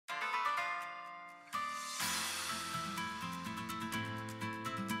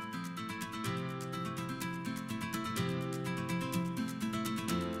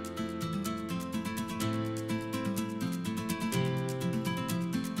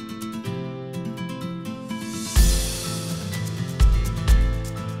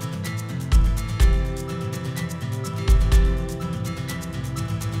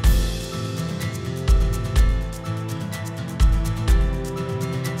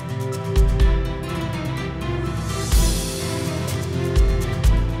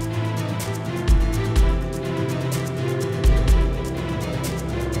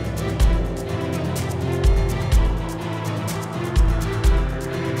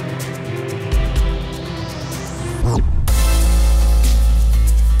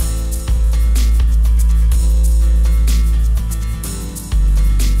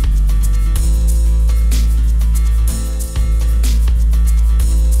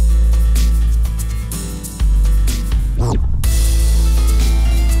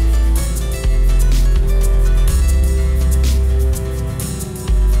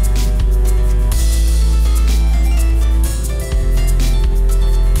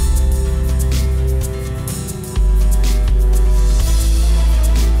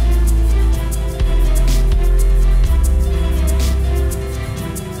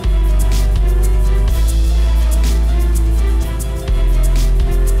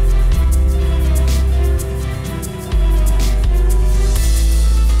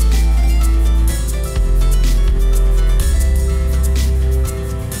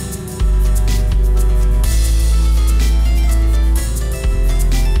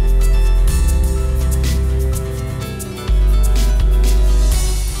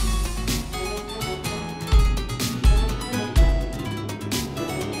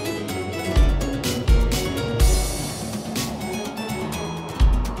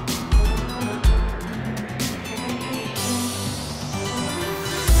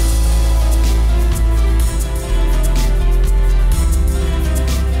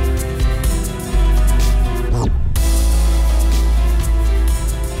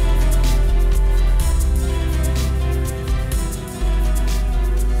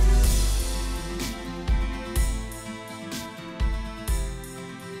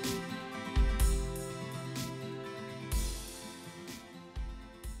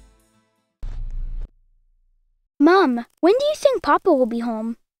when do you think Papa will be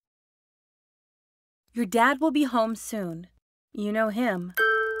home? Your dad will be home soon. You know him.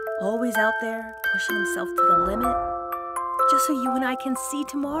 Always out there, pushing himself to the limit, just so you and I can see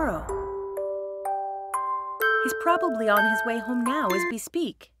tomorrow. He's probably on his way home now as we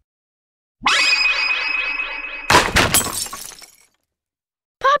speak.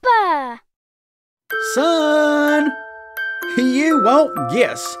 Papa! Son! You won't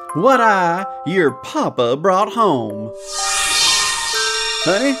guess what your papa, brought home.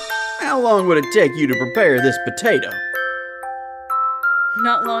 Honey, how long would it take you to prepare this potato?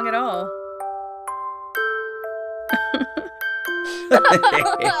 Not long at all.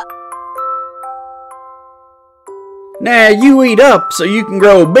 Now you eat up so you can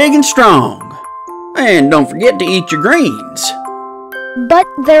grow big and strong. And don't forget to eat your greens. But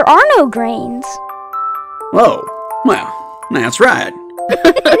there are no grains. Oh, well, that's right.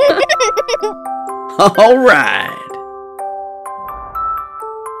 All right.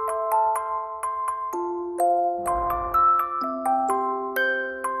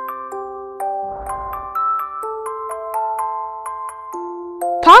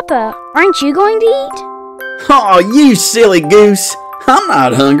 Papa, aren't you going to eat? Oh, you silly goose. I'm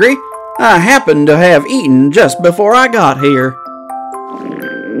not hungry. I happened to have eaten just before I got here.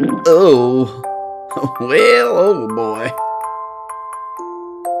 Oh, well, oh boy.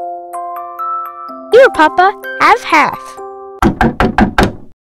 Here, Papa, have half.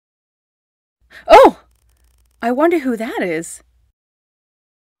 Oh! I wonder who that is.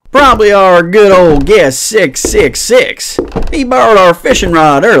 Probably our good old guest 666. He borrowed our fishing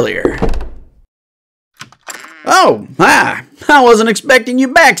rod earlier. Oh, hi. I wasn't expecting you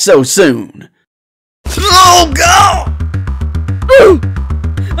back so soon. Oh, God! Ooh!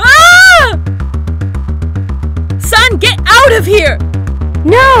 Ah! Son, get out of here!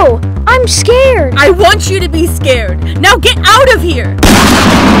 No, I'm scared. I want you to be scared. Now get out of here!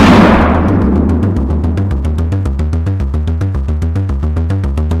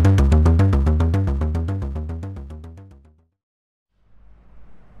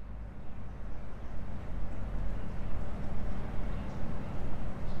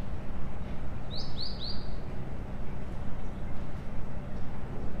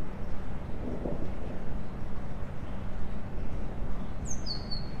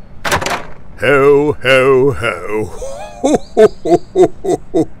 Ho, ho, ho. Ho, ho, ho, ho,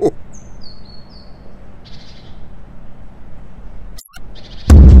 ho, ho.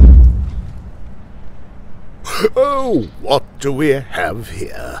 Oh, what do we have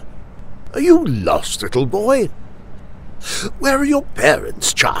here? Are you lost, little boy? Where are your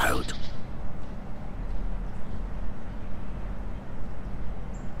parents, child?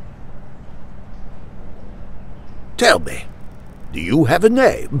 Tell me, do you have a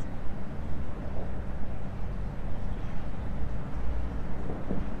name?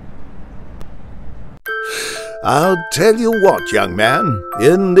 I'll tell you what, young man,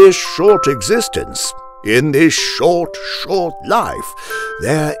 in this short existence, in this short life,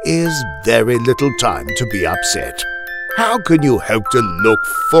 there is very little time to be upset. How can you hope to look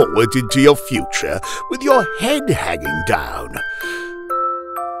forward into your future with your head hanging down?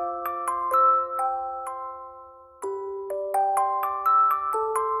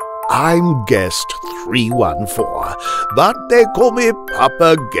 I'm Guest 314, but they call me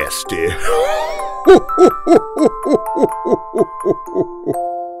Papa Guesty.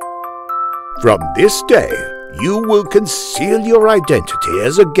 From this day, you will conceal your identity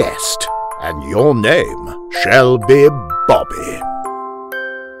as a guest, and your name shall be Bobby.